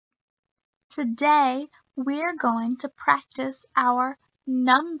Today, we're going to practice our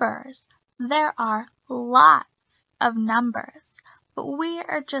numbers. There are lots of numbers, but we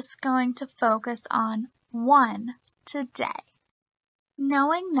are just going to focus on one today.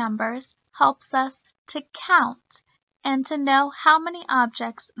 Knowing numbers helps us to count and to know how many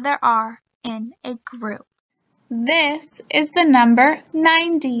objects there are in a group. This is the number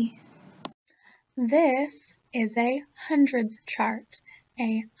 90. This is a hundreds chart.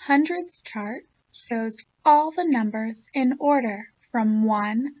 A hundreds chart shows all the numbers in order from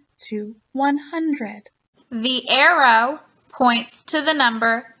 1 to 100. The arrow points to the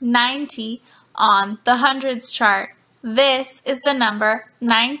number 90 on the hundreds chart. This is the number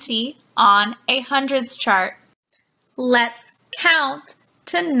 90 on a hundreds chart. Let's count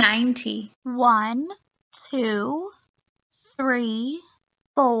to 90. 1, 2, 3,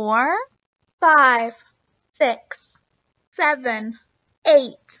 4, 5, 6, 7,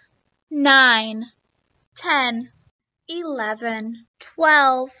 8, 9, 10, 11,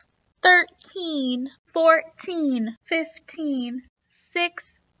 12, 13, 14, 15,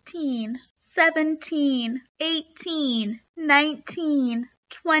 16, 17, 18, 19,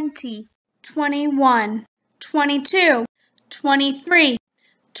 20, 21, 22, 23,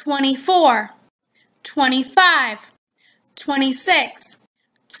 24, 25, 26,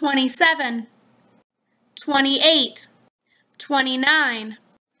 27, 28, 29,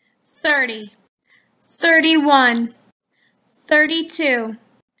 30, 31, 32,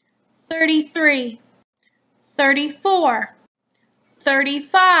 33, 34,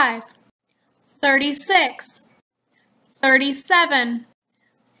 35, 36, 37,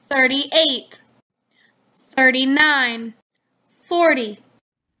 38, 39, 40,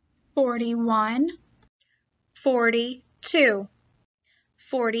 41, 42,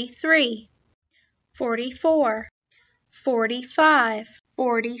 43, 44, 45,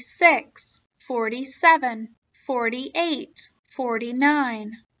 46, 47, 48,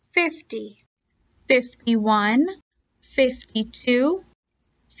 49, 50, 51, 52,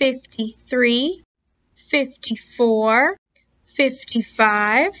 53, 54,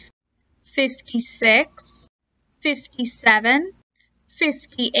 55, 56, 57,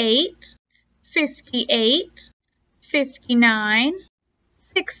 58, 58, 59,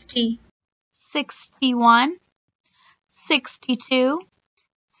 60, 61, 62,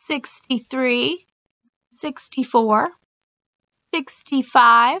 63, 64,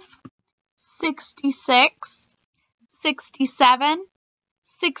 65, 66, 67,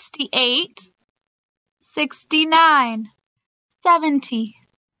 68, 69, 70,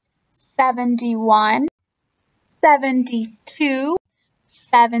 71, 72,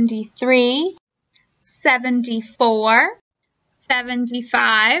 73, 74,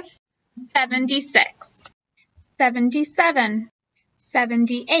 75, 76, 77,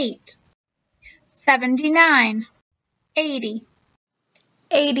 78, 79, 80,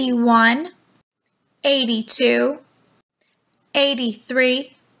 81, 82,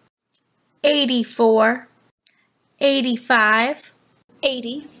 83, 84, 85,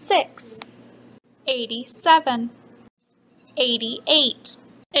 86, 87, 88,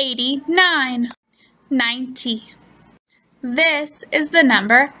 89, 90. This is the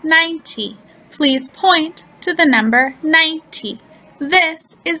number 90. Please point to the number 90.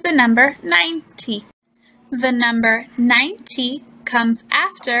 This is the number 90. The number 90 comes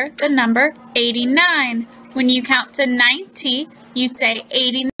after the number 89. When you count to 90, you say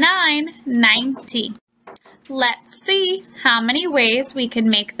 89, 90. Let's see how many ways we can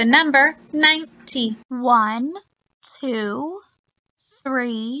make the number 90. 1, 2,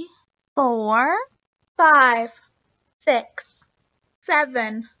 3, 4, 5, 6,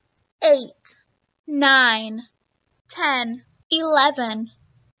 7, 8, 9, 10, 11,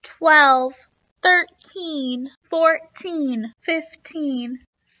 12, 13, 14, 15,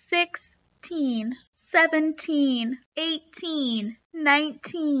 16, 17, 18,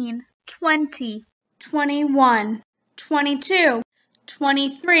 19, 20, 21, 22,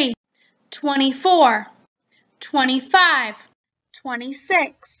 23, 24, 25,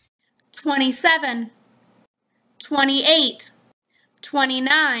 26, 27, 28,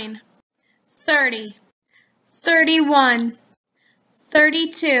 29, 30, 31,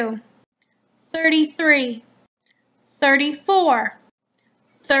 32, 33, 34,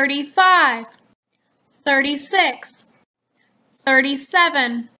 35, 36,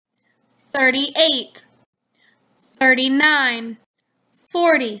 37, 38, 39,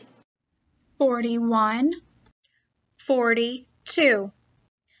 40, 41, 42,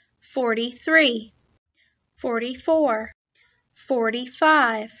 43, 44,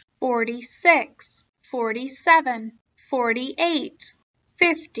 45, 46, 47, 48,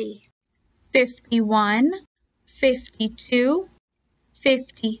 50, 51, 52,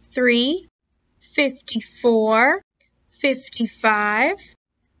 53, 54, 55,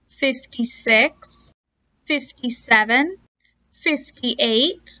 56, 57,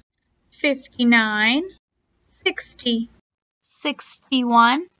 58, 59, 60,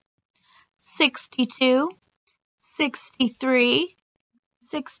 61, 62, 63,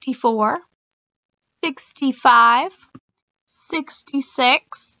 64, 65,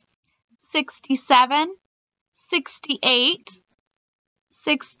 66, 67, 68,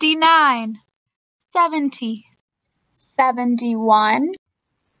 69, 70, 71,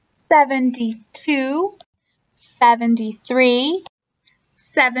 72, 73,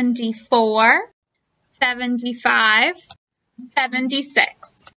 74, 75,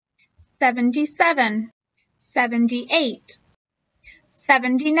 76, 77, 78,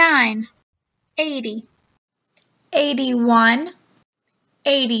 79, 80, 81,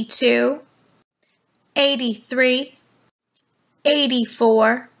 82, 83,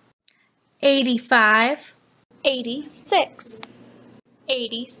 84, 85, 86,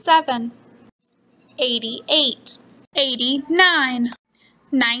 87, 88, 89,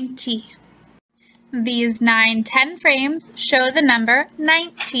 90. These 9 10 frames show the number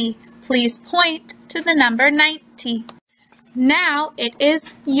 90. Please point to the number 90. Now it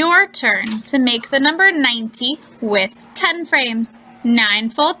is your turn to make the number 90 with 10 frames. 9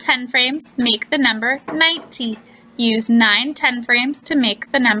 full 10 frames make the number 90. Use 9 10 frames to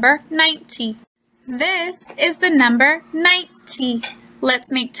make the number 90. This is the number 90.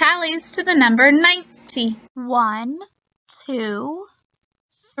 Let's make tallies to the number 90. 1, 2,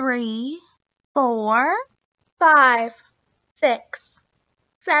 3, 4, 5, 6,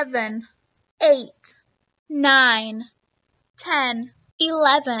 7, 8, 9, 10,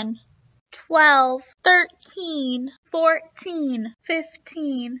 11, 12, 13, 14,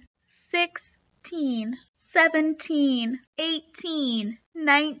 15, 16, 17, 18,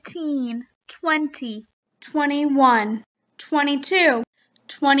 19, 20, 21, 22,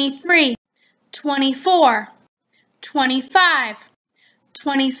 23, 24, 25,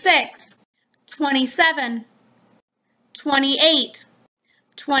 26, 27, 28,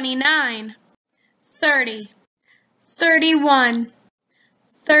 29, 30, 31,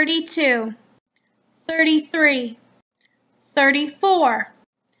 32, 33, 34,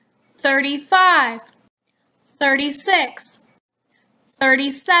 35, 36,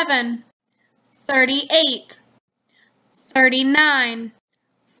 37, 38, 39,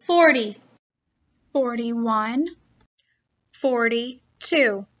 40, 41,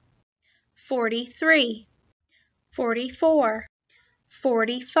 42, 43, 44,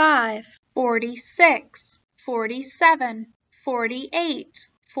 45, 46, 47, 48,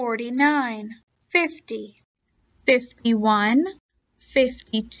 49, 50, 51,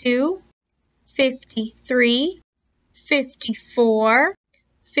 52, 53, 54,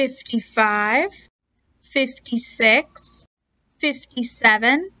 55, 56,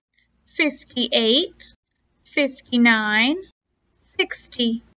 57, 58, 59,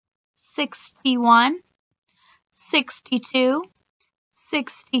 60, 61, 62,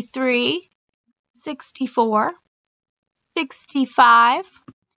 63, 64, 65,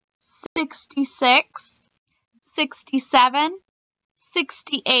 66, 67,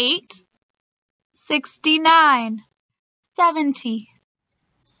 68, 69, 70,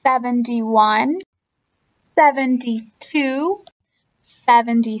 71, 72,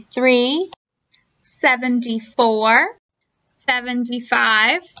 73, 74,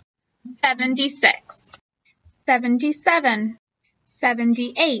 75, 76, 77,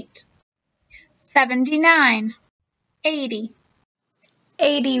 78, 79, 80,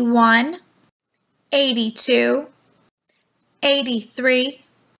 81, 82, 83,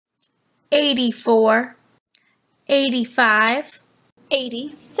 84, 85,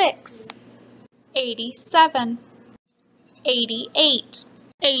 86, 87, 88,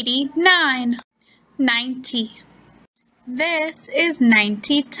 89, 90. This is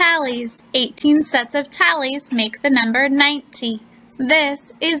 90 tallies. 18 sets of tallies make the number 90.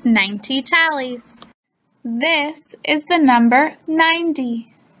 This is 90 tallies. This is the number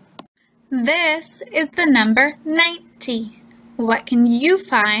 90. This is the number 90. What can you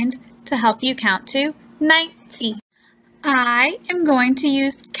find to help you count to 90? I am going to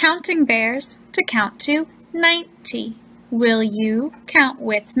use counting bears to count to 90. Will you count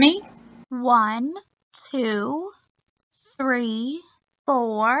with me? 1, 2, 3,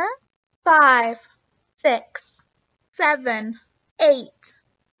 4, 5, 6, 7, 8,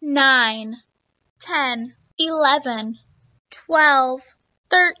 9, 10, 11, 12,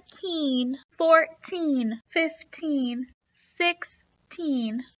 13, 14, 15, 16,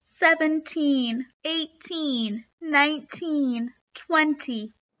 15, 17, 18, 19,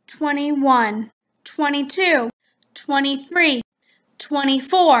 20, 21, 22, 23,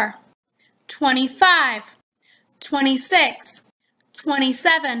 24, 25, 26,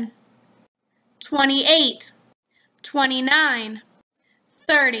 27, 28, 29,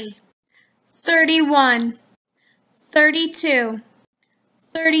 30, 31, 32,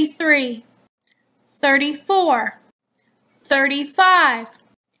 33, 34, 35,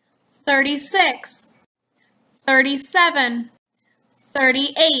 36, 37,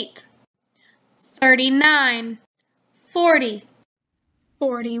 38, 39, 40,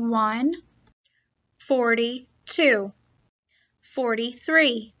 41, 42,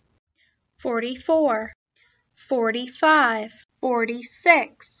 43, 44, 45,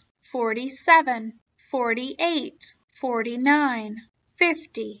 46, 47, 48, 49,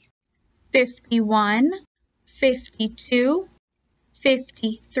 50, 51, 52,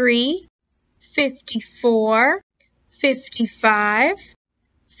 53, 54, 55,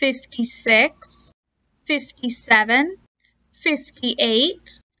 56, 57,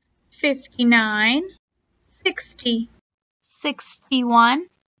 58, 59, 60, 61,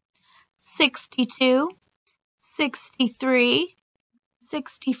 62, 63,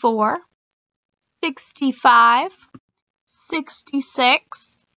 64, 65,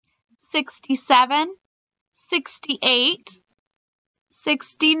 66, 67, 68,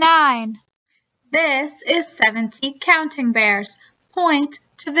 69. This is 70 counting bears. Point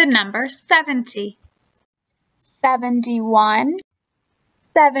to the number 70. 71,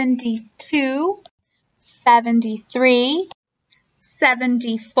 72, 73,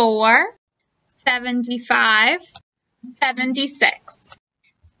 74, 75, 76,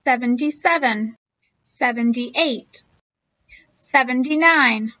 77, 78,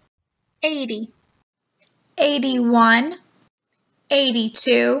 79, 80, 81,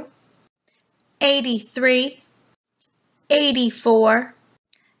 82, 83, 84,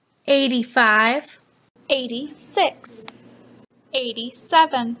 85, 86,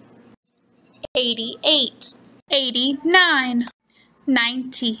 87, 88, 89,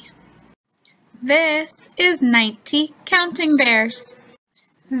 90. This is 90 counting bears.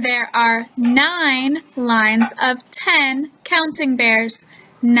 There are 9 lines of 10 counting bears.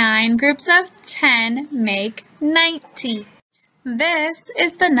 9 groups of 10 make 90. This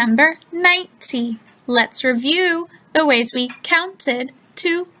is the number 90. Let's review the ways we counted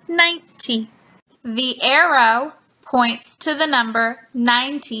to 90. The arrow points to the number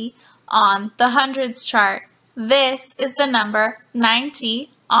 90 on the hundreds chart. This is the number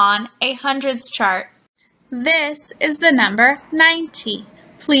 90 on a hundreds chart. This is the number 90.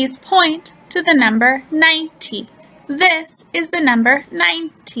 Please point to the number 90. This is the number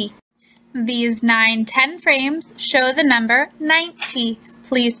 90. These 9 10 frames show the number 90.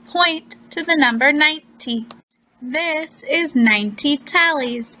 Please point to the number 90. This is 90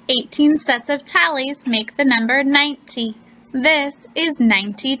 tallies. 18 sets of tallies make the number 90. This is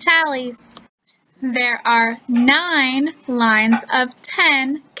 90 tallies. There are 9 lines of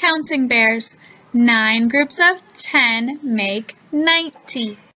 10 counting bears. 9 groups of 10 make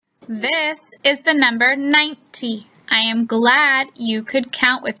 90. This is the number 90. I am glad you could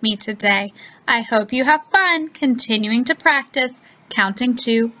count with me today. I hope you have fun continuing to practice counting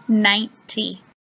to 90.